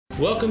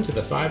Welcome to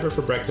the Fiber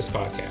for Breakfast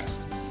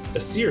podcast, a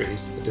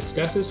series that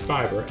discusses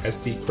fiber as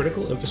the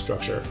critical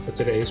infrastructure for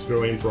today's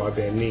growing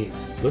broadband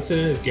needs. Listen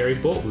in as Gary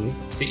Bolton,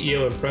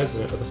 CEO and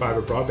President of the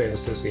Fiber Broadband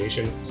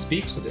Association,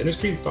 speaks with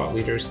industry thought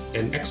leaders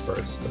and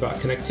experts about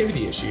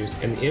connectivity issues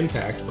and the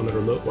impact on the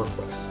remote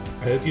workplace.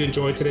 I hope you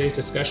enjoyed today's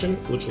discussion,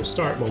 which will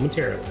start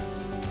momentarily.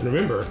 And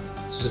remember,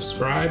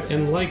 subscribe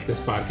and like this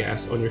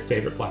podcast on your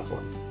favorite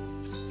platform.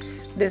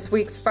 This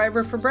week's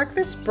Fiber for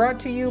Breakfast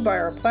brought to you by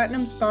our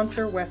platinum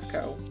sponsor,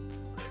 Wesco.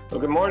 Well,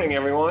 good morning,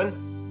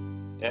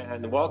 everyone,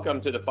 and welcome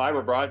to the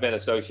Fiber Broadband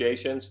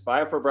Association's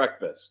Fiber for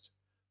Breakfast.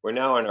 We're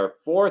now in our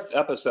fourth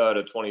episode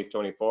of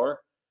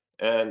 2024,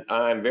 and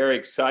I'm very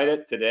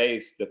excited.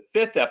 Today's the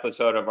fifth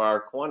episode of our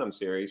Quantum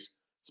series,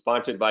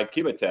 sponsored by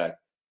Cubatech,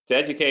 to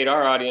educate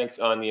our audience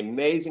on the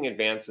amazing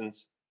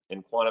advancements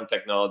in quantum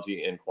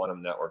technology and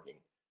quantum networking,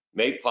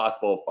 made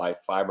possible by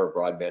fiber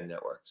broadband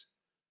networks.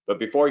 But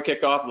before we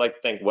kick off, I'd like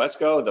to thank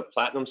Wesco, the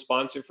platinum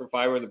sponsor for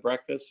Fiber for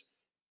Breakfast,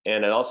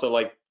 and I'd also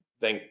like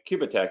thank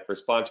Cubatech for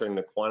sponsoring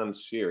the Quantum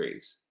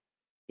series.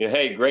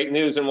 Hey, great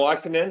news in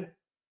Washington.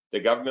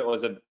 The government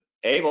was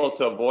able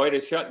to avoid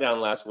a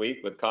shutdown last week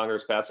with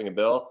Congress passing a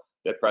bill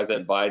that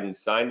President Biden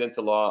signed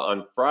into law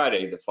on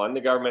Friday to fund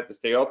the government to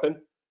stay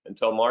open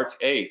until March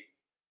 8th.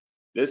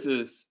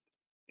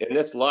 In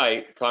this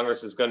light,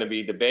 Congress is going to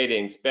be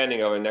debating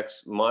spending over the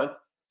next month.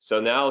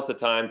 So now is the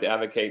time to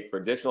advocate for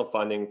additional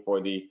funding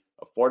for the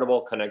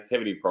Affordable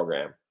Connectivity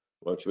Program,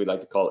 which we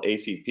like to call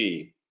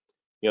ACP.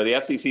 The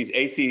FCC's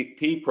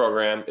ACP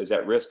program is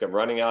at risk of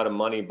running out of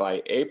money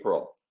by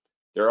April.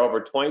 There are over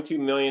 22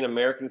 million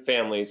American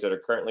families that are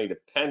currently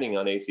depending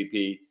on ACP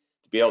to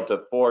be able to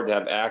afford to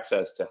have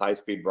access to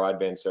high-speed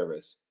broadband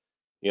service.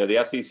 The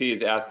FCC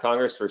has asked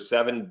Congress for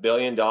 $7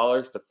 billion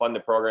to fund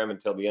the program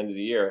until the end of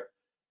the year,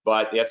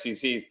 but the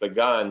FCC has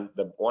begun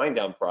the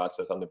wind-down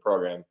process on the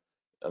program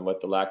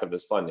with the lack of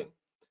this funding.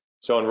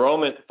 So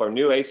enrollment for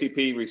new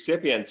ACP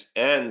recipients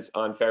ends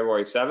on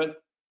February 7th,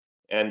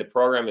 and the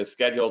program is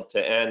scheduled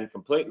to end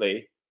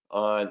completely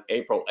on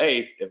April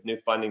 8th if new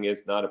funding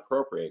is not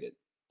appropriated.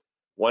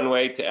 One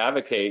way to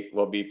advocate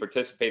will be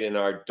participate in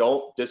our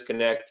Don't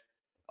Disconnect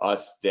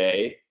Us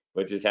Day,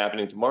 which is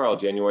happening tomorrow,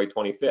 January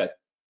 25th.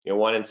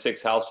 1 in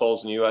 6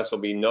 households in the U.S. will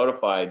be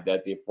notified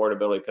that the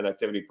Affordability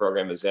Connectivity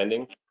Program is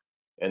ending,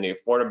 and the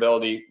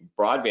Affordability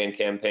Broadband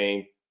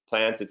Campaign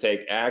plans to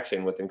take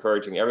action with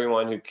encouraging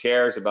everyone who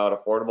cares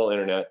about affordable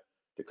internet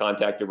to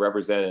contact a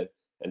representative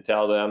and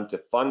tell them to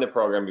fund the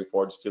program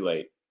before it's too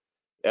late.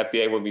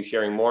 FBA will be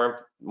sharing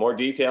more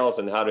details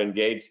on how to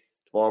engage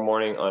tomorrow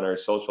morning on our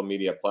social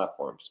media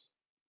platforms.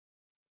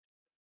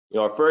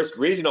 Our first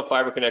regional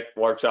Fiber Connect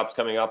workshop's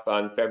coming up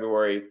on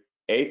February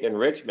 8th in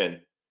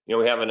Richmond.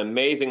 We have an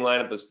amazing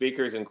lineup of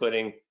speakers,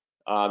 including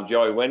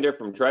Joey Winder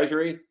from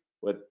Treasury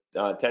with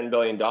 $10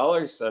 billion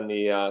on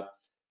the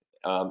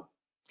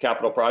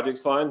Capital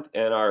Projects Fund,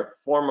 and our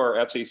former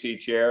FCC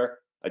chair,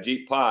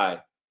 Ajit Pai.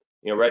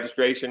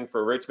 Registration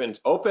for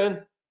Richmond's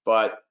open,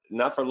 but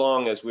not for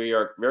long, as we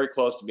are very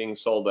close to being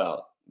sold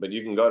out. But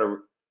you can go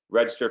to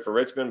register for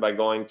Richmond by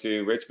going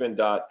to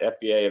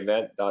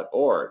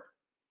richmond.fbaevent.org.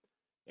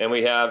 And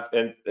we have,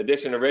 in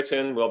addition to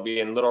Richmond, we'll be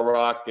in Little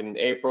Rock in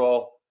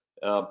April,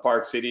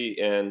 Park City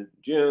in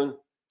June,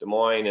 Des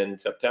Moines in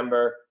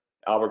September,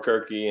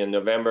 Albuquerque in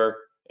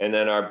November, and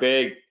then our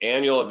big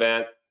annual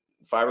event,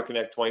 Fiber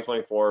Connect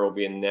 2024, will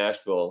be in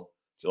Nashville,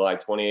 July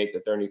 28th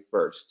to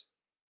 31st.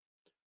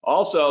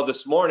 Also,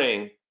 this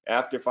morning,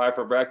 after Fiber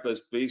for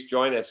Breakfast, please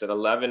join us at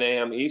 11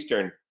 a.m.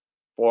 Eastern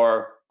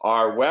for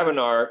our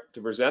webinar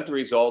to present the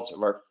results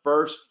of our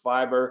first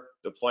fiber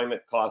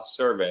deployment cost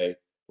survey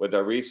with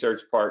our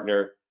research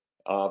partner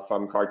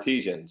from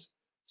Cartesians.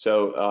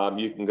 So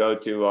you can go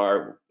to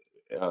our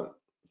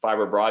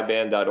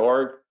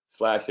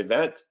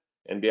fiberbroadband.org/event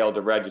and be able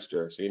to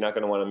register. So you're not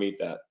going to want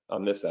to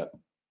miss that.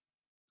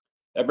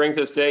 That brings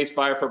us to today's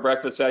Fiber for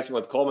Breakfast session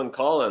with Coleman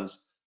Collins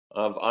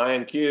of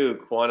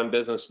IonQ Quantum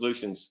Business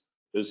Solutions,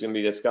 who's going to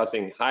be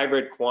discussing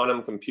hybrid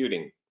quantum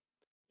computing.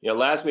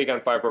 Last week on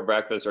Fiber for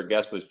Breakfast, our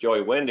guest was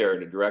Joey Winder,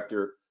 the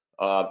Director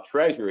of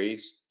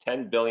Treasury's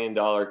 $10 billion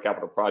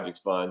Capital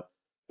Projects Fund,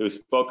 who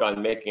spoke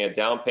on making a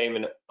down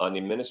payment on the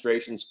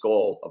administration's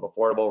goal of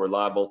affordable,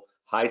 reliable,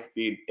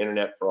 high-speed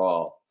internet for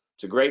all.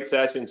 It's a great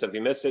session, so if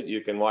you missed it,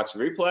 you can watch the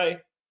replay,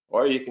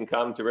 or you can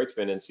come to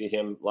Richmond and see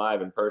him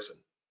live in person.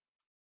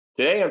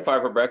 Today on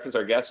Fiber for Breakfast,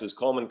 our guest is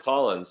Coleman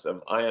Collins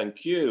of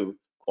IonQ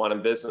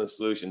Quantum Business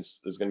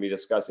Solutions, who's going to be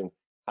discussing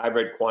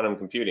hybrid quantum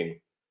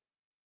computing.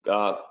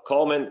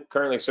 Coleman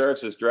currently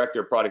serves as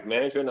Director of Product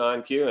Management at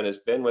IonQ and has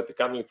been with the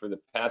company for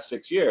the past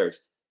 6 years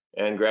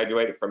and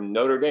graduated from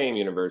Notre Dame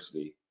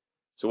University.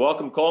 So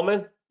welcome,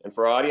 Coleman. And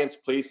for our audience,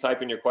 please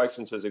type in your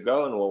questions as we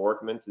go, and we'll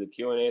work them into the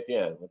Q&A at the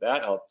end. With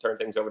that, I'll turn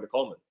things over to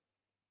Coleman.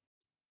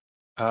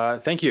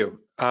 Thank you.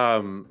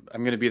 I'm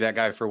going to be that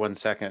guy for 1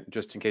 second,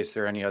 just in case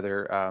there are any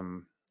other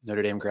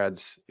Notre Dame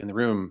grads in the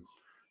room.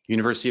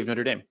 University of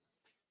Notre Dame.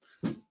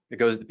 It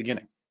goes at the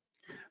beginning.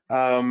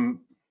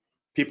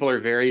 People are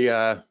very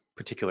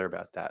particular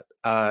about that.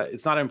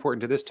 It's not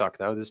important to this talk,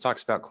 though. This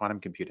talk's about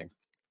quantum computing.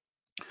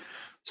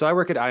 So I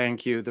work at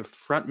IonQ. The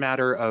front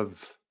matter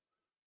of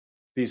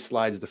these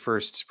slides, the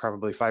first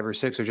probably 5 or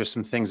 6, are just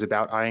some things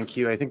about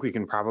IonQ. I think we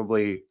can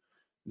probably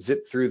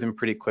zip through them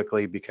pretty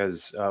quickly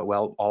because,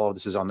 well, all of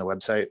this is on the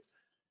website,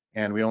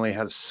 and we only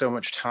have so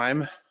much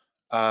time.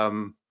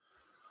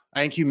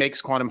 IonQ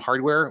makes quantum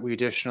hardware. We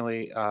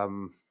additionally,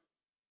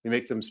 we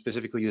make them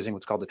specifically using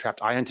what's called the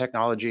trapped ion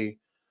technology.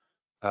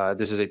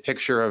 This is a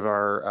picture of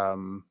our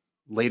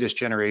latest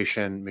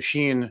generation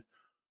machine,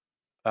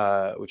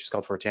 which is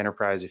called Forte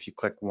Enterprise. If you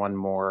click one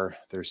more,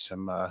 there's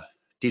some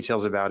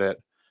details about it.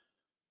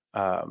 We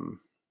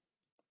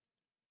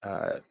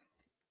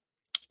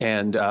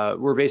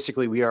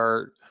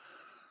are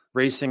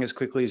racing as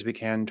quickly as we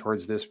can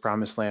towards this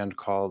promised land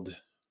called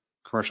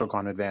commercial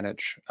quantum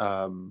advantage,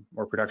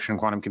 or production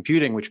quantum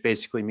computing, which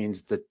basically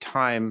means the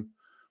time,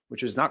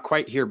 which is not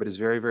quite here, but is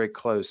very, very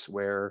close,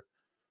 where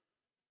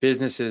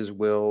businesses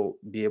will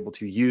be able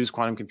to use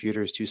quantum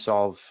computers to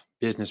solve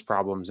business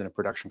problems in a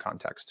production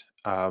context.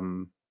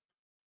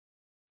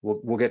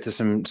 We'll get to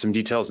some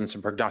details and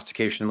some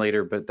prognostication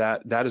later, but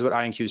that is what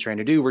IonQ is trying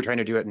to do. We're trying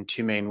to do it in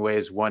 2 main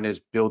ways. One is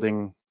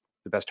building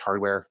the best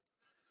hardware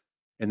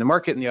in the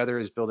market, and the other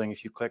is building,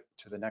 if you click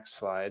to the next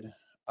slide,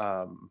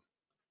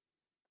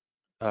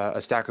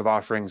 a stack of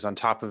offerings on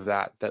top of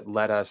that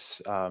let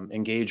us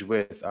engage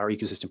with our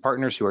ecosystem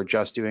partners who are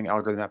just doing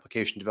algorithm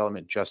application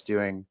development, just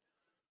doing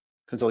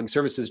consulting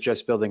services,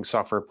 just building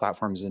software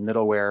platforms and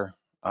middleware.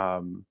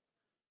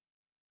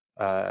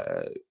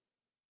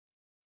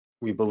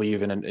 We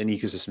believe in an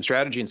ecosystem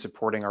strategy and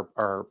supporting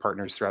our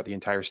partners throughout the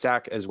entire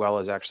stack, as well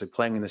as actually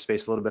playing in the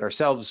space a little bit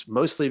ourselves,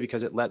 mostly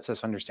because it lets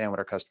us understand what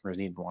our customers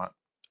need and want,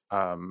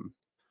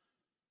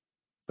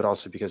 but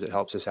also because it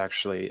helps us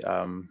actually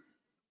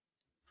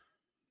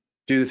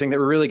do the thing that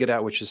we're really good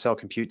at, which is sell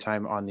compute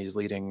time on these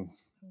leading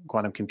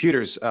quantum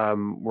computers.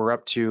 We're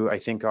up to, I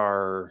think,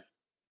 our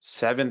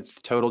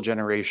 7th total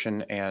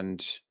generation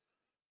and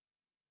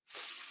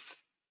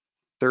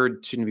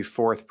 3rd, soon to be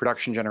 4th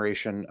production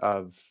generation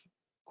of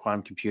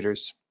quantum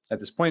computers at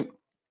this point.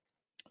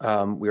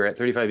 We're at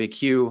 35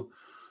 AQ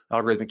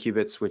algorithmic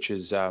qubits, which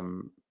is a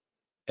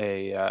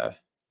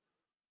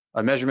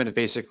measurement of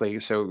basically,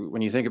 so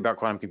when you think about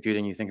quantum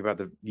computing, you think about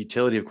the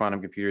utility of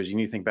quantum computers, you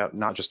need to think about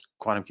not just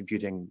quantum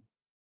computing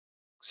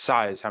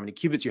size, how many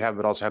qubits you have,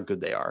 but also how good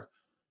they are.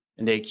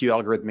 And AQ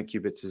algorithmic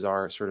qubits is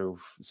our sort of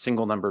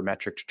single number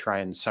metric to try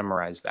and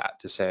summarize that,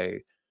 to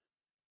say,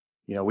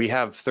 you know, we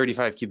have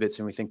 35 qubits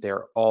and we think they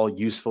are all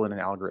useful in an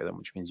algorithm,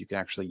 which means you can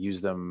actually use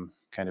them.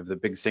 Kind of the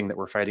big thing that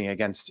we're fighting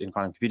against in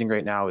quantum computing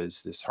right now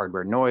is this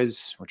hardware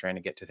noise. We're trying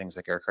to get to things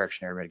like error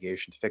correction, error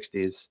mitigation to fix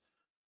these.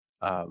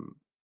 So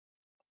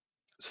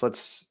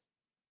let's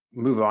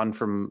move on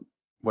from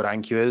what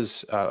IonQ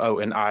is.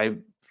 And I,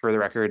 for the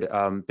record,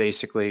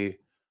 basically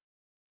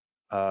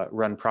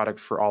run product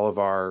for all of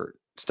our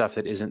stuff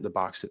that isn't the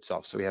box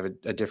itself. So we have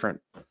a different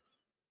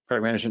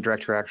product management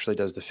director who actually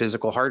does the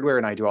physical hardware,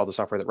 and I do all the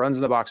software that runs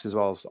in the box, as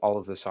well as all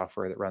of the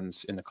software that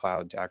runs in the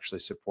cloud to actually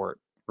support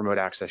remote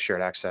access,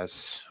 shared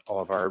access, all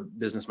of our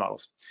business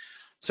models.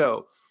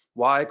 So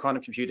why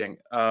quantum computing?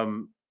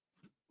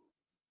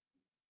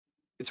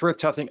 It's worth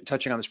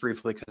touching on this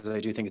briefly because I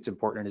do think it's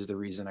important and is the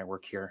reason I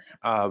work here.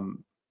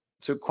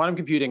 So quantum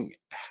computing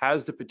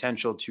has the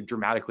potential to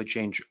dramatically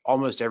change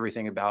almost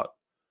everything about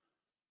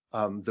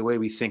the way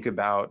we think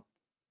about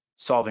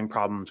solving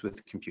problems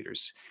with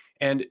computers.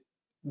 And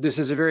this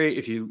is a very,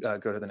 if you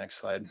go to the next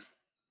slide,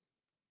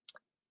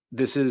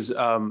 this is,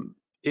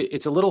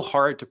 it's a little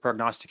hard to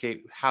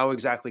prognosticate how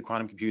exactly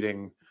quantum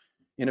computing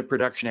in a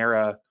production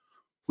era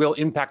will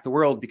impact the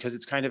world, because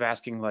it's kind of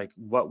asking, like,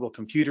 what will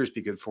computers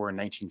be good for in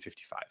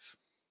 1955?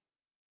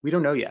 We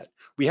don't know yet.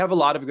 We have a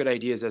lot of good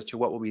ideas as to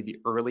what will be the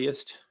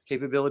earliest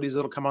capabilities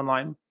that'll come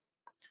online.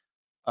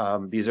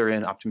 These are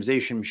in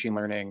optimization, machine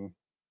learning.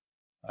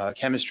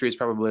 Chemistry is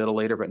probably a little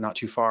later, but not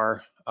too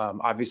far.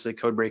 Obviously,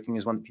 code breaking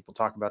is one that people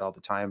talk about all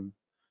the time.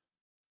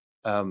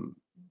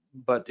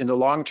 But in the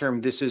long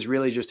term, this is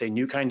really just a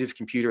new kind of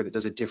computer that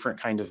does a different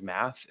kind of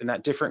math. And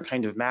that different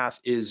kind of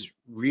math is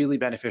really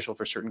beneficial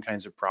for certain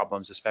kinds of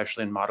problems,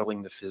 especially in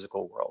modeling the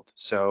physical world.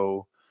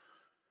 So,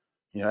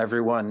 you know,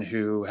 everyone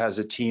who has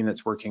a team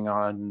that's working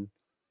on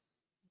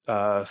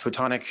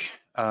photonic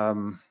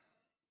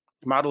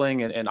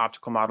modeling and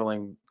optical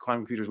modeling,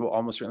 quantum computers will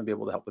almost certainly be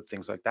able to help with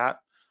things like that.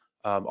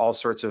 All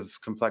sorts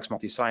of complex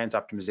multi-science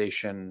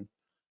optimization,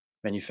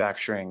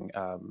 manufacturing,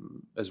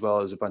 as well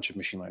as a bunch of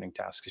machine learning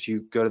tasks. If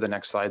you go to the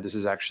next slide, this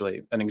is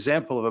actually an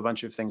example of a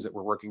bunch of things that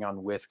we're working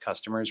on with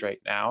customers right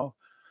now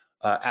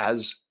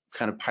as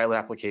kind of pilot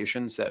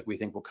applications that we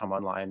think will come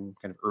online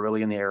kind of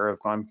early in the era of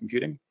quantum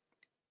computing.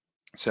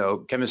 So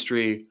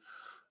chemistry,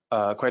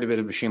 quite a bit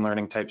of machine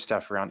learning type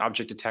stuff around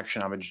object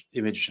detection,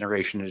 image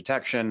generation and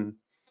detection.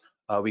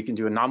 We can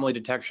do anomaly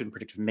detection,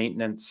 predictive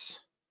maintenance,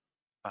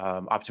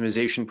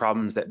 optimization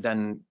problems that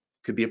then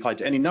could be applied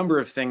to any number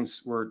of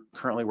things. We're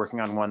currently working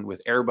on one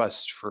with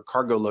Airbus for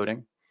cargo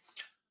loading.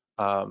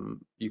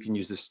 You can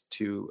use this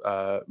to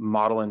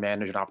model and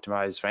manage and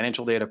optimize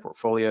financial data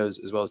portfolios,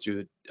 as well as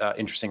do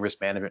interesting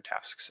risk management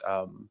tasks.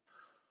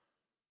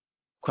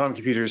 Quantum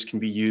computers can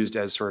be used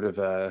as sort of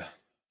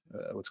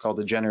what's called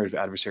the generative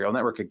adversarial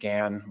network, a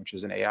GAN, which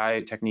is an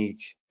AI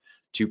technique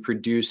to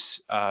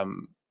produce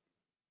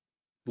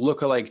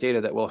lookalike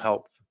data that will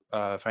help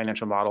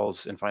financial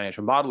models and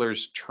financial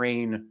modelers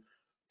train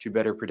to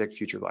better predict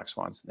future black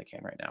swans than they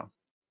can right now.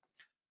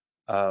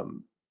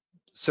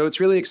 So it's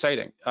really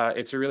exciting.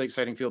 It's a really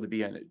exciting field to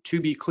be in. To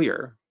be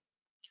clear,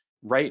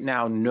 right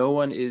now, no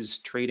one is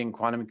trading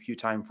quantum compute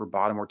time for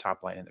bottom or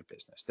top line in their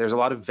business. There's a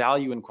lot of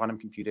value in quantum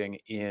computing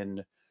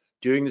in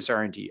doing this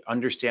R&D,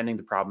 understanding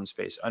the problem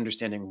space,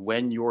 understanding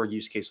when your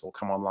use case will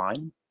come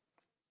online,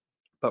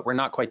 but we're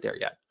not quite there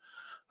yet.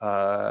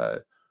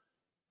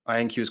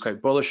 INQ is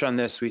quite bullish on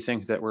this. We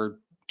think that we're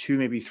 2,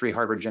 maybe 3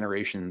 hardware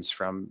generations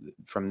from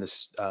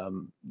this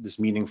this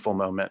meaningful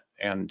moment,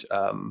 and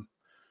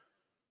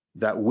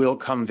that will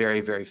come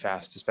very, very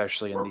fast,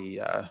 especially in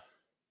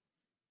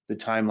the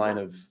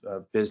timeline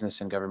of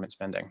business and government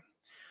spending.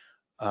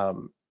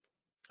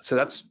 So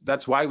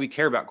that's why we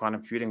care about quantum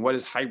computing. What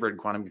is hybrid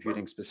quantum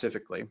computing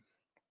specifically?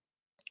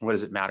 What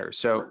does it matter?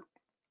 So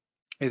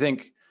I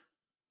think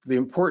the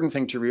important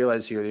thing to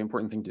realize here, the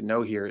important thing to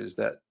know here is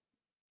that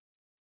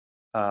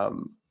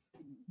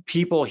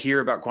people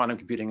hear about quantum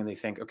computing and they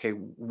think, okay,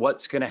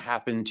 what's going to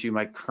happen to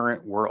my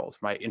current world,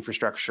 my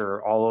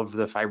infrastructure, all of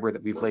the fiber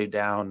that we've laid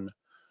down,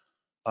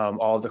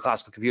 all of the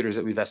classical computers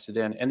that we invested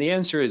in? And the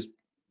answer is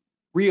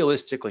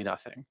realistically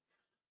nothing.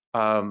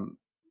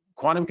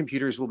 Quantum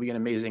computers will be an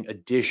amazing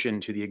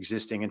addition to the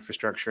existing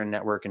infrastructure and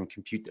network and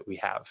compute that we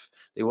have.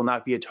 They will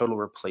not be a total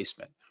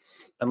replacement.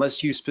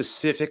 Unless you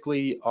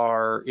specifically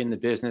are in the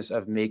business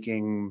of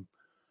making,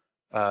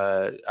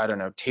 I don't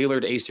know,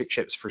 tailored ASIC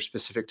chips for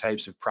specific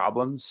types of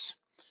problems,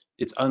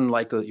 it's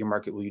unlikely that your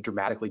market will be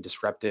dramatically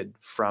disrupted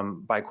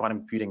by quantum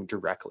computing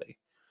directly.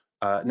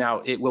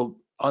 Now, it will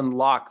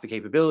unlock the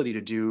capability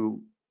to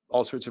do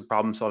all sorts of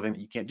problem solving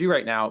that you can't do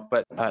right now,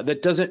 but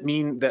that doesn't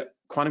mean that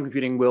quantum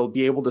computing will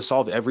be able to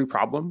solve every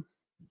problem,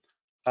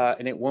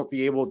 and it won't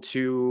be able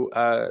to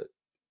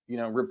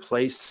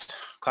replace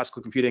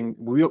classical computing.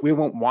 We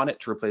won't want it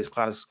to replace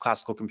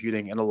classical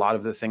computing in a lot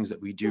of the things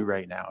that we do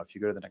right now. If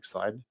you go to the next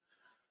slide,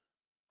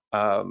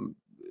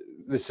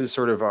 this is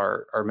sort of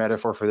our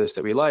metaphor for this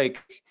that we like.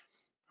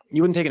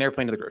 You wouldn't take an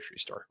airplane to the grocery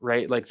store,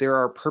 right? Like, there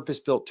are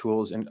purpose-built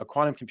tools, and a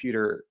quantum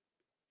computer,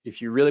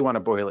 if you really want to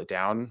boil it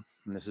down,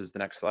 and this is the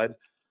next slide,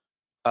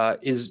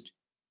 is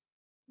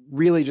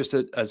really just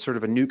a sort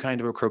of a new kind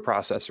of a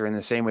coprocessor in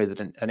the same way that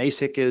an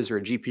ASIC is, or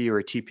a GPU or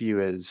a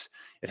TPU is.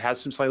 It has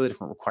some slightly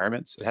different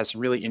requirements. It has some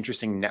really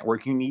interesting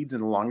networking needs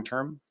in the long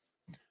term.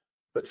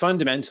 But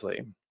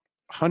fundamentally,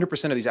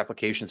 100% of these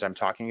applications I'm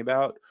talking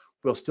about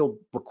will still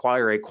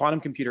require a quantum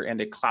computer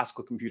and a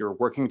classical computer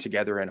working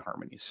together in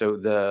harmony. So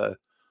the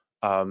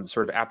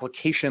sort of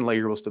application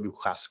layer will still be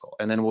classical,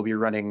 and then we'll be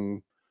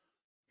running.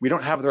 We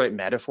don't have the right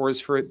metaphors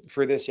for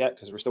this yet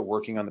because we're still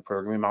working on the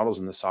programming models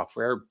and the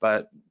software,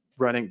 but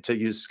running, to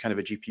use kind of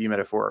a GPU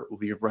metaphor, we'll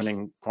be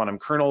running quantum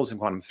kernels and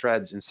quantum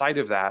threads inside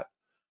of that,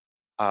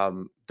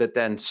 that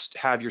then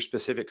have your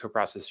specific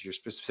coprocessor, your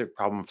specific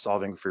problem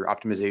solving for your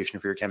optimization,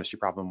 for your chemistry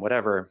problem,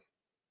 whatever.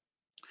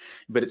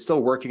 But it's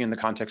still working in the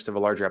context of a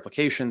larger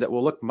application that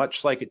will look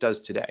much like it does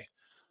today.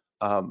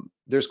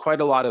 There's quite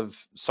a lot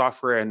of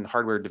software and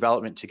hardware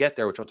development to get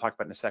there, which I'll talk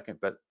about in a second,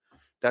 but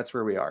that's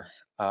where we are.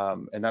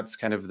 And that's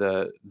kind of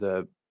the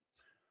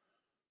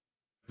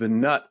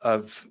nut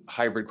of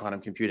hybrid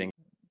quantum computing.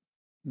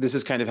 This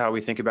is kind of how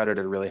we think about it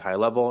at a really high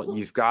level.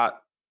 You've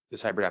got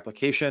this hybrid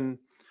application.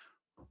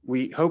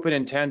 We hope and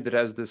intend that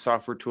as the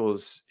software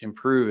tools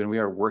improve, and we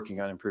are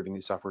working on improving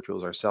these software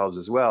tools ourselves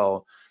as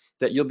well,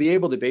 that you'll be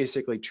able to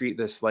basically treat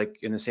this like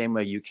in the same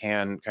way you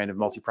can kind of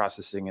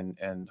multiprocessing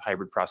and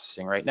hybrid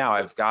processing right now.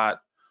 I've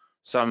got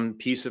some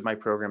piece of my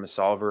program, a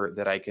solver,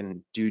 that I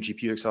can do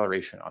GPU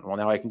acceleration on. Well,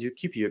 now I can do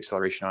QPU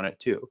acceleration on it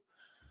too.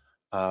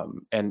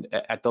 And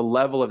at the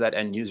level of that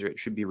end user, it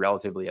should be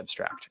relatively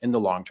abstract in the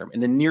long term. In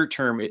the near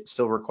term, it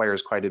still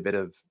requires quite a bit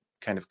of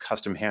kind of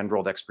custom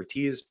hand-rolled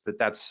expertise, but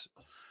that's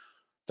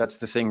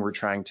the thing we're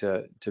trying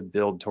to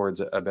build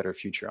towards a better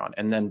future on.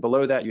 And then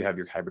below that, you have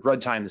your hybrid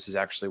runtime. This is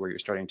actually where you're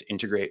starting to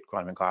integrate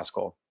quantum and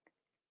classical.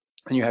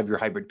 And you have your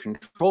hybrid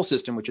control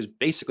system, which is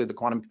basically the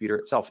quantum computer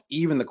itself.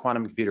 Even the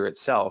quantum computer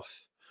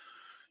itself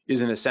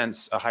is, in a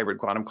sense, a hybrid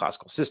quantum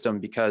classical system,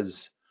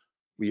 because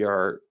we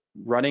are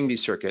running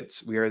these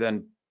circuits. We are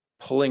then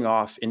pulling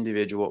off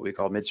individual, what we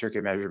call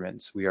mid-circuit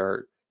measurements. We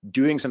are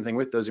doing something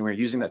with those, and we're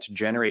using that to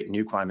generate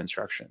new quantum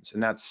instructions.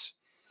 And that's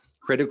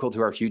critical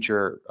to our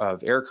future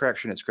of error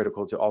correction. It's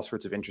critical to all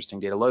sorts of interesting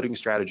data loading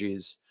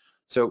strategies.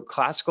 So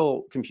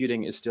classical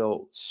computing is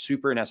still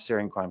super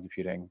necessary in quantum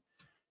computing.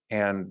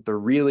 And the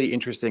really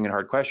interesting and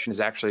hard question is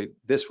actually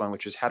this one,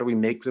 which is how do we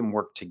make them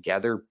work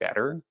together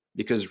better?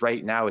 Because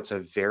right now it's a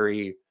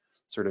very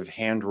sort of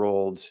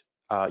hand-rolled,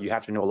 you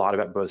have to know a lot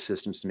about both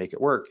systems to make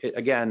it work.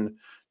 Again,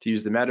 to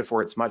use the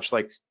metaphor, it's much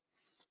like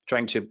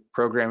trying to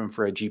program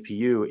for a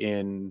GPU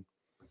in,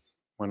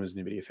 when was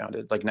NVIDIA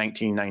founded? Like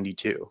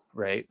 1992,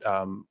 right?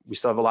 We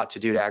still have a lot to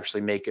do to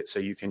actually make it so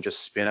you can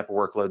just spin up a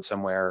workload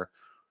somewhere,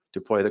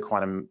 deploy the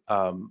quantum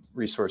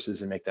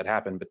resources and make that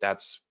happen. But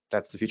that's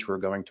the future we're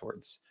going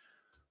towards.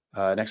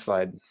 Next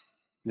slide.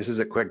 This is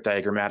a quick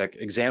diagrammatic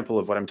example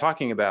of what I'm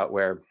talking about,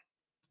 where,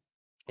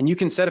 and you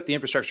can set up the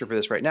infrastructure for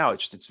this right now.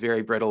 It's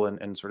very brittle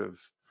and sort of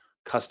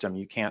custom.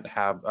 You can't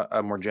have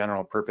a more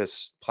general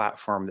purpose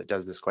platform that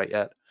does this quite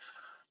yet.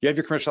 You have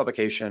your commercial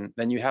application,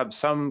 then you have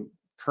some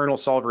kernel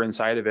solver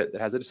inside of it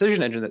that has a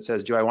decision engine that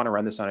says, do I want to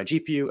run this on a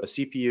GPU, a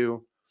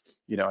CPU,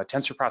 a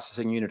tensor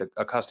processing unit,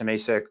 a custom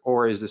ASIC,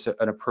 or is this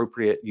an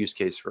appropriate use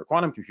case for a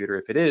quantum computer?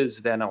 If it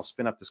is, then I'll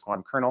spin up this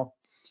quantum kernel,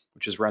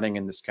 which is running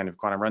in this kind of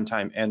quantum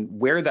runtime. And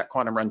where that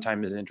quantum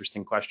runtime is an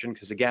interesting question,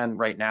 because again,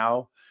 right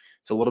now,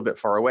 it's a little bit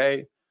far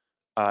away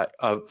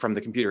from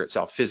the computer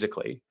itself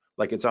physically,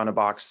 like it's on a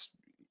box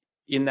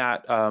in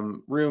that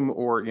room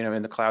or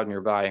in the cloud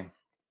nearby.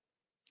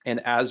 And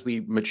as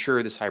we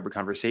mature this hybrid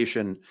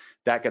conversation,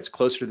 that gets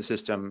closer to the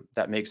system,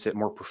 that makes it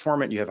more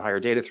performant. You have higher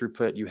data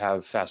throughput, you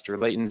have faster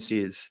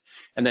latencies.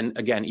 And then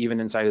again, even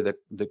inside of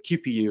the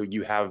QPU,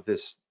 you have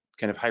this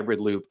kind of hybrid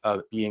loop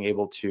of being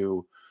able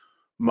to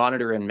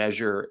monitor and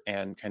measure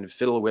and kind of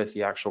fiddle with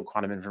the actual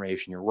quantum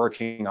information you're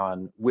working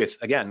on with,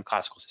 again,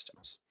 classical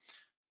systems.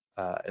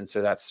 And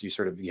so that's,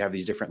 you have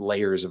these different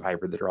layers of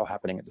hybrid that are all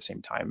happening at the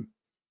same time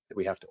that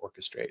we have to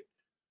orchestrate.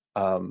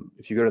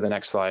 If you go to the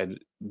next slide,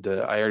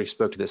 I already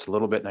spoke to this a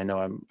little bit, and I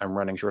know I'm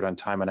running short on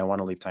time, and I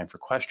want to leave time for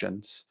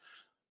questions.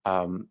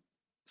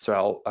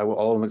 So I'll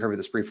only cover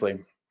this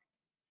briefly.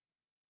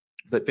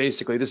 But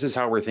basically, this is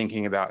how we're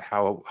thinking about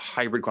how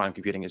hybrid quantum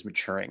computing is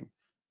maturing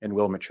and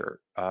will mature,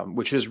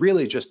 which is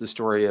really just the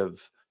story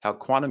of how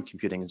quantum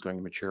computing is going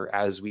to mature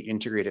as we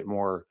integrate it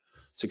more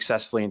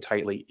successfully and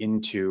tightly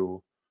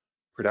into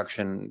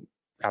production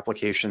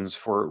applications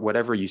for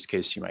whatever use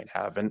case you might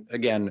have. And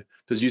again,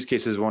 those use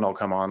cases won't all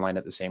come online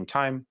at the same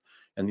time.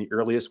 And the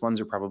earliest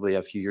ones are probably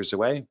a few years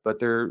away, but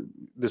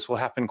this will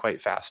happen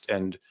quite fast.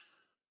 And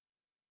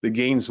the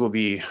gains will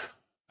be,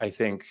 I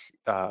think,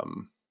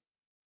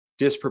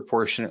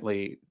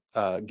 disproportionately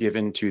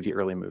given to the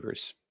early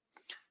movers.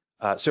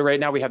 So right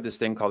now we have this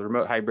thing called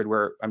remote hybrid,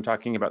 where I'm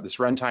talking about this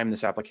runtime,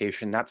 this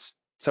application, that's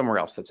somewhere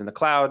else, that's in the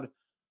cloud.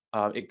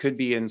 It could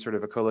be in sort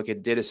of a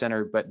co-located data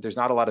center, but there's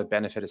not a lot of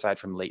benefit aside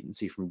from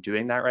latency from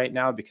doing that right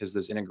now, because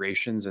those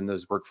integrations and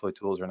those workflow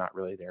tools are not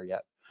really there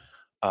yet.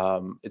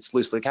 It's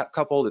loosely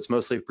coupled. It's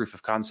mostly proof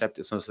of concept.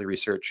 It's mostly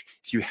research.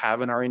 If you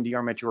have an R&D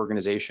arm at your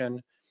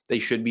organization, they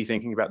should be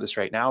thinking about this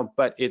right now,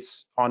 but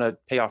it's on a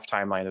payoff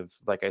timeline of,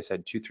 like I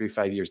said, 2, 3,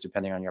 5 years,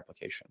 depending on your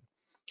application.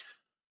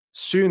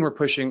 Soon we're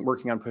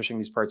working on pushing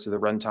these parts of the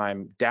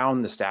runtime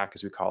down the stack,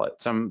 as we call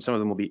it. Some of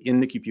them will be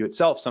in the QPU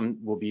itself, some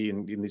will be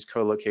in these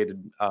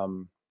co-located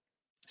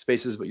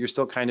spaces, but you're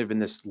still kind of in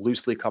this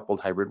loosely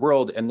coupled hybrid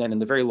world. And then in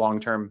the very long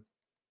term,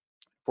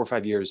 4 or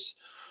 5 years,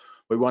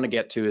 what we want to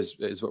get to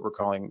is what we're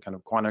calling kind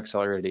of quantum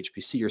accelerated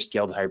HPC or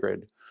scaled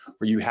hybrid,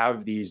 where you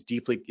have these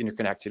deeply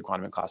interconnected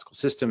quantum and classical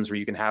systems where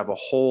you can have a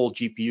whole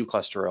GPU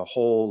cluster, a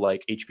whole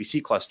like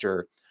HPC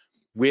cluster,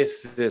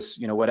 with this,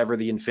 whatever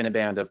the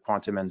InfiniBand of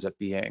quantum ends up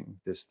being,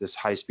 this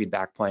high-speed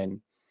backplane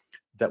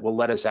that will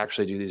let us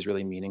actually do these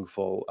really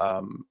meaningful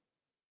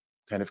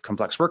kind of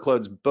complex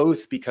workloads,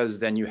 both because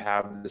then you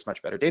have this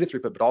much better data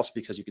throughput, but also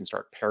because you can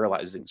start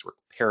parallelizing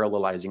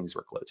these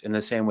workloads in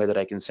the same way that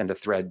I can send a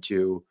thread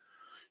to,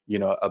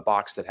 a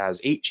box that has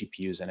 8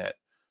 GPUs in it.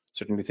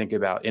 Starting to think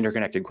about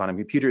interconnected quantum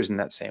computers in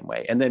that same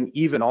way. And then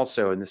even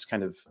also, and this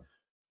kind of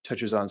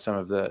touches on some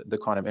of the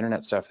quantum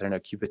internet stuff that I know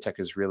Qubit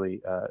is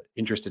really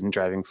interested in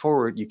driving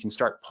forward, you can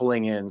start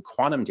pulling in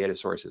quantum data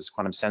sources,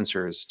 quantum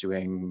sensors,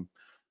 doing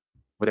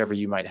whatever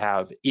you might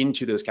have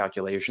into those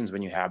calculations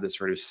when you have this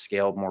sort of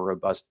scaled, more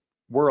robust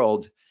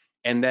world,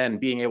 and then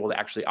being able to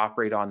actually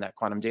operate on that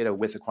quantum data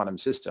with a quantum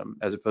system,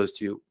 as opposed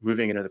to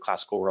moving into the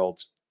classical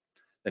world,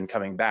 then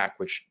coming back,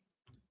 which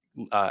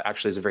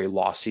actually is a very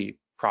lossy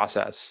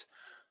process.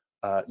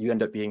 You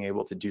end up being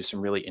able to do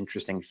some really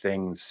interesting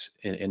things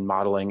in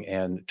modeling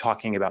and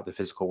talking about the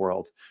physical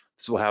world.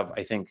 This will have,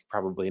 I think,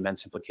 probably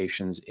immense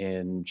implications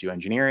in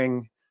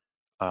geoengineering,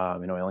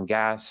 in oil and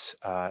gas,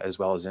 as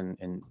well as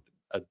in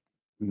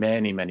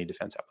many, many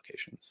defense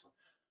applications.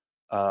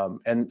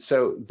 And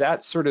so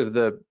that's sort of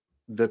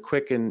the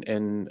quick and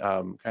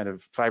kind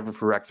of fiber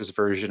for breakfast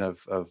version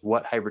of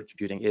what hybrid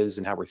computing is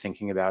and how we're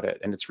thinking about it.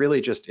 And it's really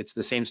it's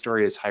the same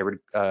story as hybrid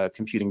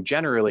computing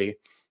generally.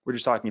 We're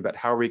just talking about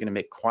how are we going to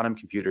make quantum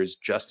computers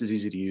just as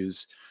easy to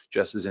use,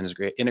 just as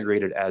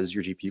integrated as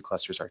your GPU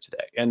clusters are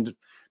today. And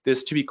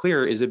this, to be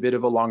clear, is a bit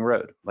of a long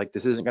road. Like,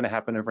 this isn't going to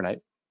happen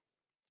overnight,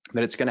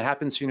 but it's going to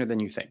happen sooner than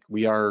you think.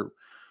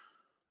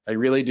 I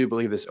really do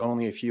believe this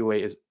only a few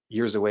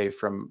years away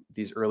from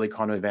these early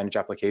quantum advantage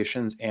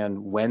applications.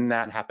 And when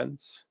that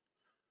happens,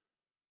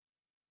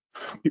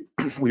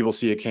 we will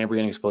see a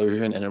Cambrian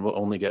explosion, and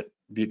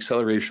the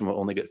acceleration will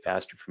only get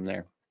faster from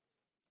there.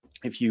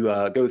 If you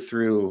go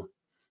through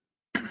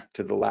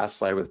to the last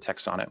slide with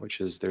text on it,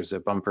 which is, there's a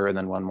bumper and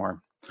then one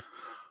more.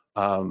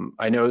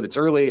 I know that's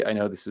early. I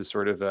know this is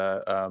sort of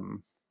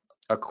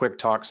a quick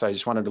talk, so I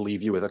just wanted to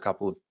leave you with a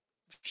couple of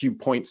few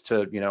points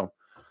to,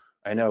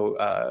 I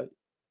know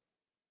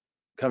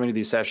coming to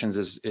these sessions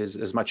is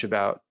as much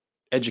about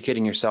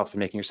educating yourself and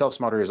making yourself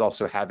smarter as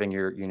also having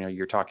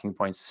your talking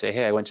points to say,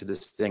 hey, I went to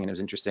this thing and it was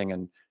interesting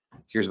and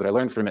here's what I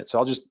learned from it.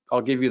 So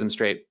I'll give you them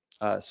straight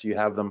so you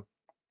have them.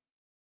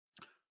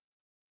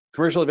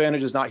 Commercial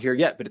advantage is not here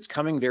yet, but it's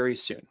coming very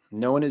soon.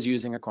 No one is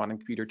using a quantum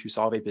computer to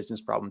solve a business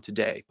problem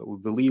today, but we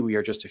believe we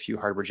are just a few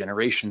hardware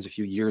generations, a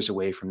few years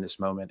away from this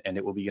moment, and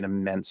it will be an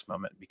immense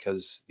moment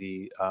because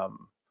the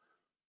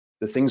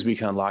things we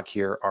can unlock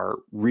here are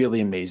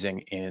really amazing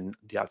in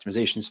the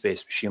optimization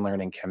space, machine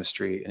learning,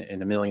 chemistry,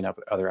 and a million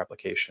other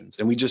applications.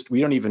 And we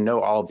don't even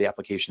know all of the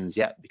applications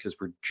yet because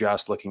we're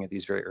just looking at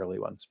these very early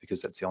ones because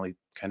that's the only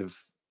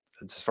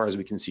that's as far as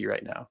we can see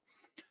right now.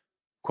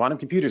 Quantum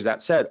computers,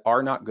 that said,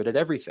 are not good at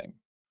everything.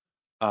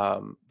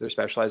 They're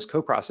specialized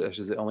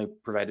coprocessors that only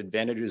provide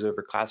advantages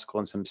over classical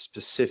in some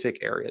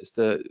specific areas.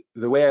 The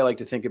way I like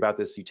to think about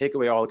this, you take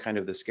away all kind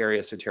of the scary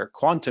esoteric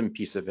quantum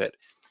piece of it,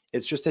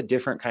 it's just a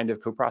different kind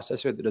of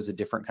coprocessor that does a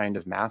different kind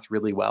of math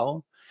really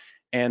well.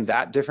 And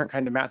that different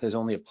kind of math is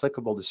only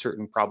applicable to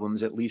certain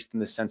problems, at least in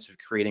the sense of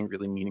creating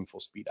really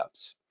meaningful speed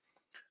ups.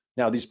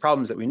 Now, these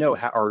problems that we know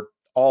are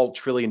all $1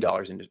 trillion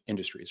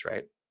industries,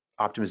 right?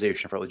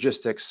 Optimization for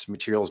logistics,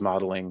 materials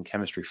modeling,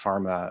 chemistry,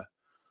 pharma,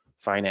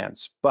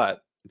 finance,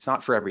 but it's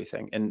not for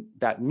everything. And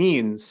that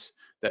means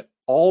that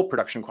all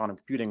production quantum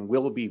computing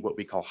will be what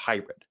we call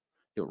hybrid.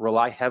 It will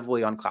rely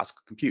heavily on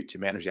classical compute to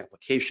manage the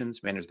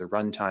applications, manage the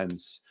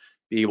runtimes,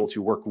 be able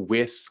to work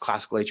with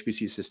classical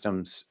HPC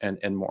systems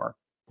and more.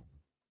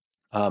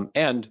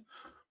 And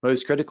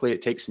most critically,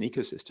 it takes an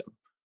ecosystem.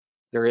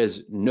 There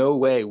is no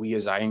way we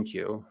as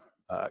IonQ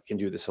can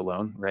do this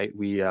alone, right?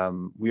 We are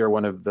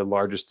one of the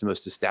largest and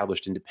most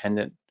established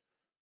independent,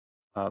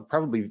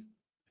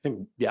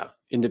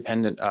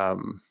 independent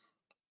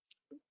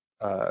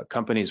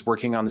companies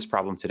working on this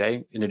problem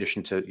today. In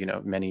addition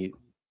to, many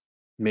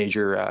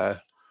major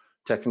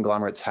tech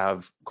conglomerates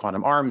have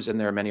quantum arms, and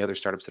there are many other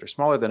startups that are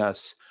smaller than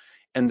us,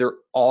 and they're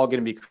all going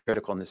to be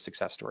critical in this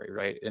success story,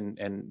 right?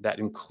 And that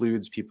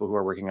includes people who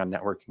are working on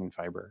networking and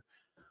fiber.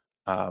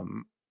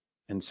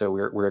 And so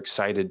we're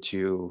excited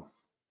to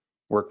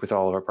work with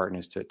all of our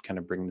partners to kind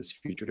of bring this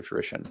future to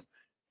fruition.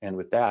 And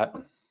with that,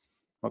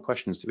 what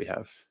questions do we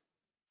have?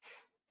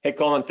 Hey,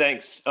 Colin,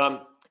 thanks.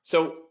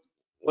 So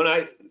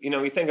when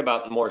we think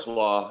about Moore's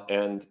law,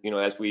 and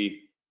as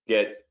we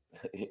get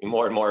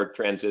more and more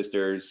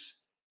transistors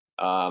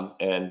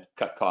and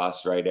cut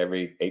costs, right,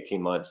 every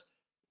 18 months,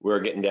 we're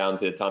getting down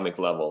to atomic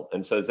level.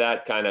 And so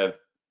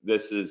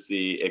this is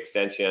the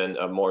extension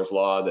of Moore's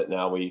law that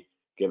now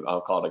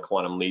I'll call it a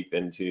quantum leap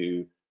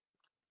into,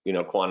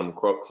 quantum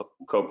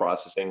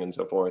co-processing and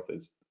so forth.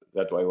 Is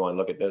that the way we want to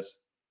look at this?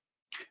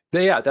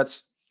 Yeah,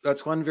 that's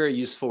one very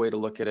useful way to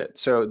look at it.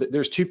 So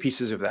there's two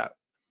pieces of that.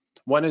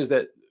 One is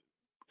that,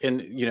 and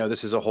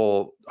this is a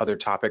whole other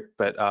topic,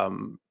 but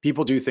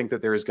people do think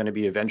that there is going to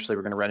be eventually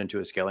we're going to run into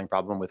a scaling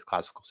problem with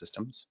classical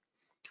systems.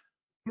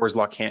 Moore's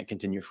law can't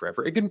continue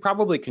forever. It can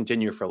probably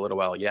continue for a little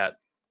while yet.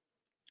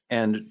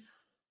 And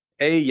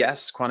A,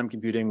 yes, quantum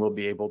computing will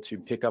be able to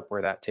pick up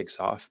where that takes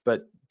off.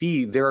 But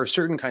B, there are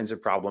certain kinds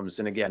of problems.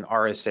 And again,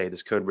 RSA,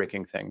 this code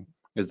breaking thing,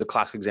 is the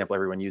classic example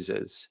everyone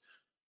uses,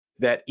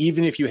 that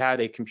even if you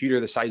had a computer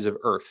the size of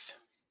Earth,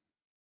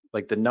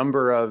 like the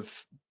number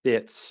of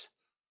bits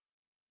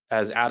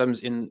as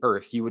atoms in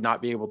Earth, you would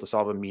not be able to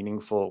solve a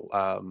meaningful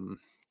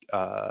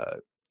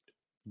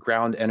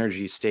ground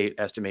energy state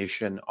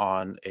estimation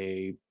on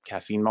a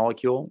caffeine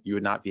molecule. You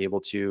would not be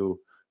able to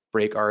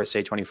break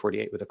RSA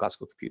 2048 with a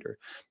classical computer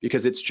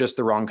because it's just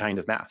the wrong kind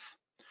of math.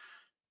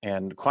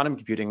 And quantum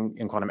computing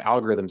and quantum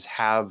algorithms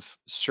have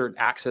certain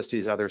access to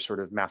these other sort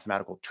of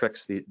mathematical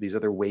tricks, these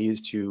other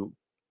ways to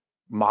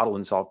model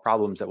and solve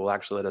problems that will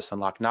actually let us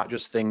unlock not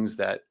just things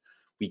that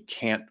we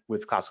can't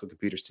with classical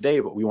computers today,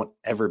 but we won't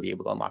ever be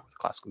able to unlock with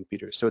classical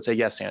computers. So it's a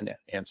yes and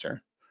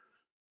answer.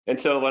 And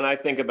so when I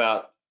think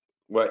about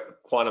what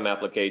quantum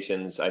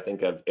applications, I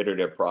think of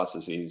iterative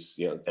processes,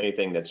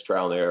 anything that's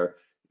trial and error.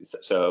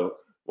 So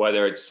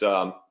whether it's,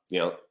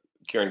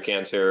 curing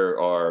cancer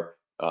or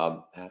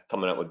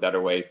coming up with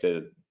better ways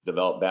to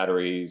develop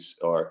batteries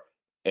or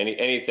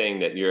anything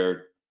that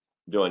you're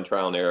doing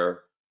trial and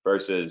error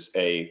versus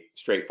a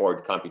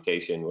straightforward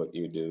computation, what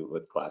you do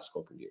with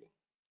classical computing.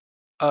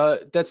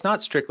 That's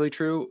not strictly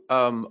true,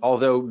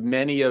 although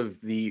many of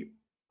the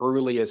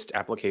earliest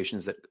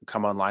applications that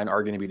come online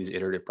are going to be these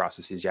iterative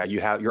processes. Yeah,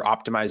 you're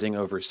optimizing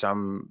over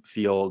some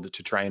field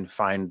to try and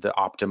find the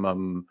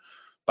optimum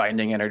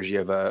binding energy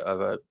of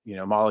a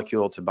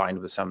molecule to bind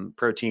with some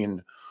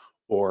protein,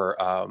 or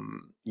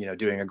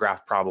doing a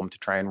graph problem to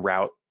try and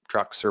route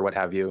trucks or what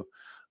have you.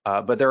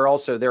 But there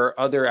are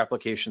other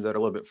applications that are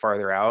a little bit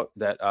farther out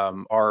that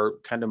are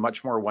kind of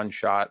much more one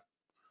shot,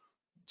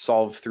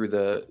 solve through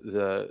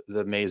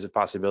the maze of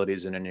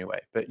possibilities in a new way.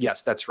 But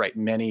yes, that's right.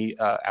 Many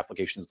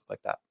applications look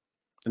like that.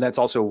 And that's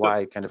also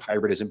why kind of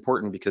hybrid is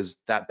important, because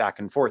that back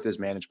and forth is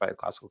managed by a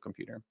classical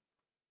computer.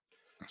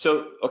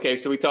 So,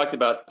 okay, so we talked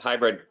about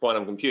hybrid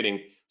quantum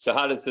computing. So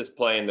how does this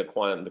play in the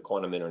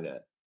quantum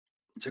internet?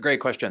 It's a great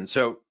question.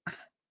 So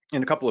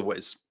in a couple of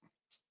ways.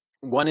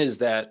 One is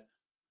that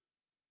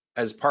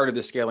as part of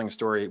the scaling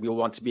story, we will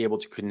want to be able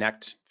to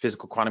connect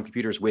physical quantum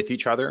computers with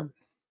each other,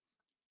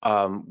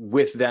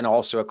 with then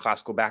also a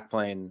classical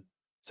backplane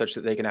such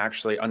that they can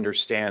actually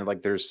understand,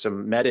 like there's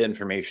some meta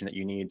information that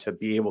you need to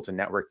be able to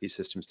network these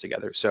systems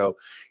together. So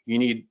you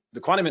need the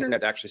quantum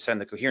internet to actually send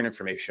the coherent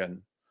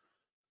information,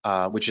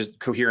 which is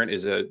coherent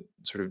is a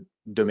sort of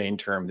domain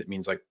term that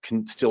means like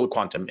still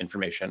quantum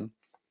information,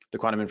 the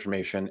quantum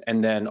information,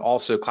 and then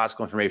also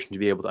classical information to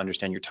be able to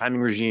understand your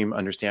timing regime,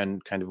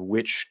 understand kind of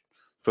which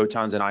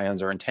photons and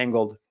ions are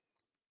entangled,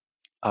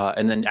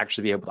 and then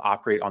actually be able to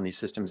operate on these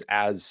systems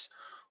as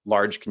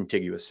large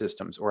contiguous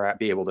systems, or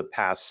be able to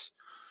pass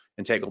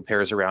entangled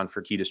pairs around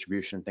for key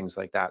distribution and things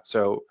like that.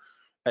 So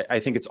I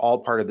think it's all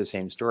part of the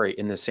same story.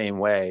 In the same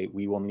way,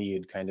 we will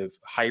need kind of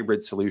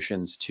hybrid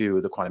solutions to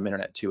the quantum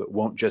internet too. It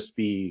won't just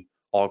be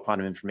all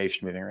quantum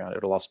information moving around.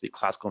 It'll also be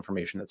classical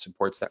information that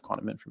supports that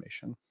quantum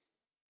information.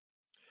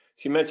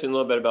 So you mentioned a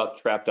little bit about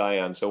trapped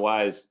ions. So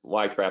why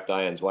trapped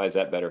ions? Why is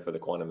that better for the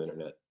quantum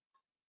internet?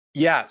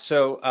 Yeah,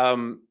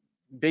 so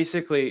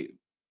basically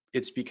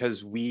it's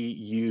because we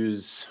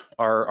use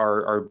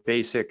our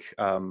basic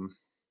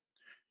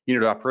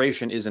unit of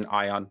operation is an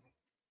ion.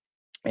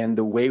 And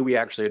the way we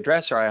actually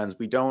address our ions,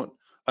 we don't,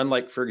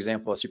 unlike, for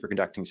example, a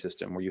superconducting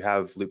system where you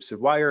have loops of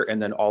wire and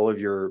then all of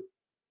your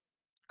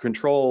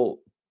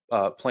control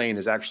plane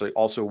is actually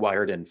also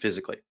wired in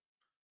physically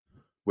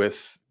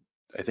with,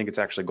 I think it's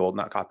actually gold,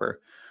 not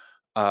copper.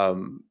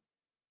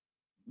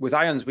 With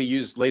ions, we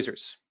use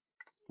lasers,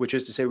 which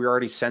is to say we're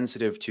already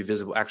sensitive to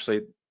visible,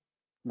 actually,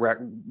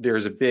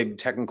 there's a big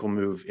technical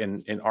move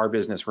in our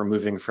business. We're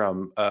moving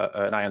from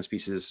an ion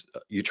species,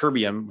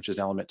 ytterbium, which is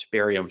an element, to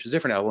barium, which is a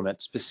different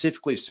element,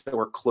 specifically so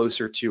we're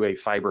closer to a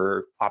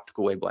fiber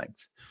optical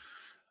wavelength,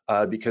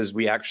 because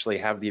we actually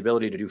have the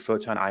ability to do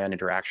photon-ion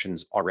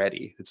interactions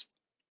already. It's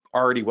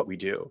already what we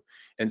do.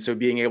 And so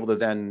being able to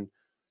then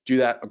do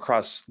that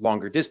across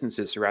longer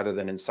distances, so rather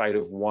than inside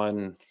of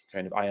one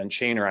kind of ion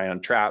chain or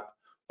ion trap,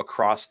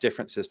 across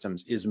different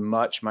systems is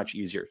much, much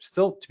easier.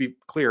 Still, to be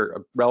clear, a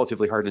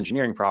relatively hard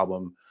engineering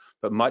problem,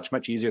 but much,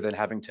 much easier than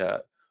having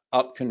to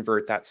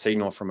up-convert that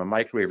signal from a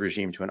microwave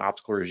regime to an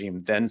optical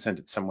regime, then send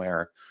it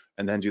somewhere,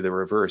 and then do the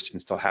reverse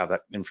and still have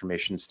that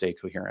information stay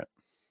coherent.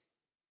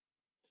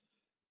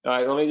 All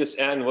right, let me just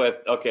end with,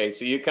 okay,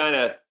 so you kind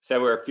of said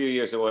we're a few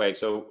years away.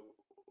 So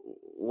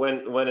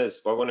when are we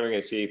going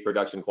to see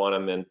production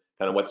quantum, and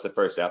kind of what's the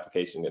first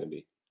application going to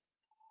be?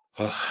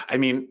 I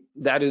mean,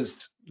 that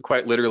is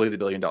quite literally the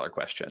billion-dollar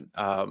question.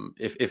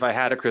 If I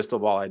had a crystal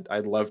ball,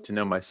 I'd love to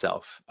know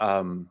myself.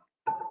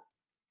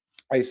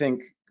 I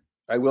think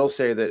I will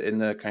say that in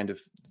the kind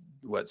of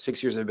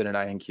 6 years I've been at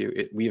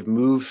INQ, we've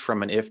moved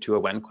from an if to a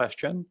when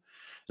question.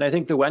 And I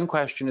think the when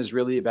question is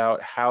really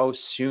about how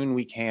soon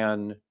we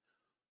can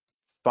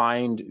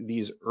find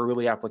these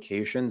early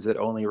applications that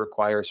only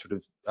require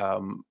sort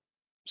of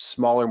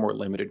smaller, more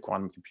limited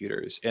quantum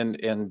computers. And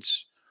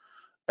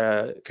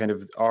kind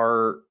of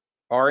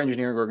our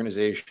engineering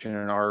organization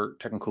and our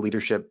technical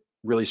leadership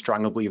really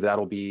strongly believe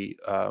that'll be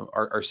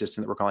our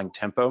system that we're calling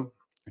Tempo,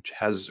 which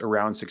has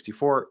around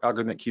 64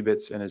 algorithmic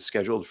qubits and is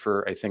scheduled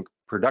for, I think,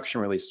 production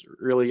release,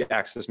 early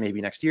access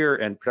maybe next year,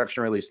 and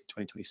production release in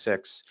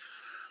 2026.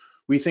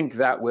 We think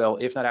that will,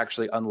 if not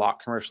actually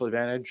unlock commercial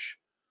advantage,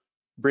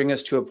 bring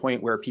us to a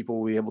point where people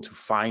will be able to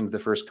find the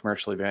first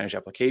commercial advantage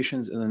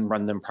applications and then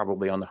run them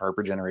probably on the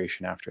Harper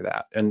generation after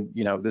that. And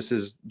this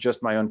is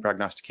just my own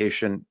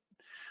prognostication.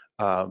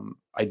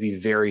 I'd be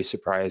very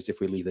surprised if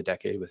we leave the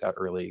decade without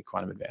early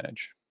quantum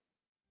advantage.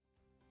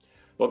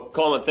 Well,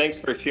 Coleman, thanks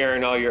for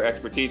sharing all your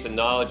expertise and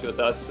knowledge with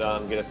us,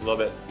 get us a little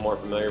bit more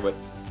familiar with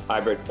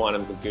hybrid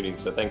quantum computing.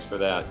 So thanks for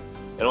that.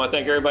 And I want to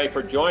thank everybody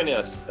for joining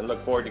us and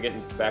look forward to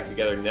getting back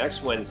together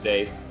next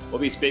Wednesday.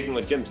 We'll be speaking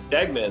with Jim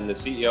Stegman, the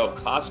CEO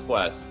of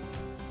CostQuest,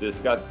 to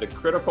discuss the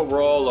critical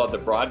role of the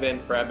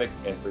broadband traffic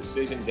and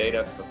precision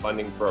data for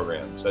funding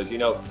programs. So as you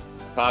know,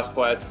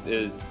 CostQuest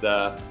is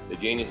the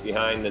genius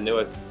behind the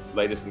newest,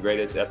 latest and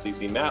greatest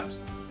FCC maps.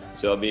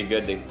 So it'll be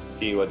good to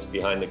see what's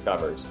behind the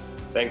covers.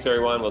 Thanks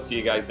everyone. We'll see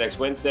you guys next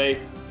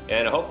Wednesday,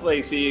 and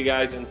hopefully see you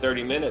guys in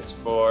 30 minutes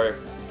for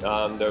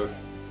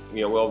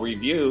we'll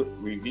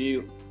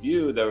review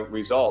the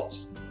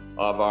results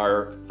of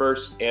our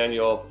first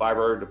annual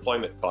fiber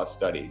deployment cost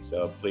study.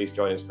 So please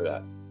join us for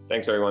that.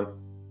 Thanks everyone.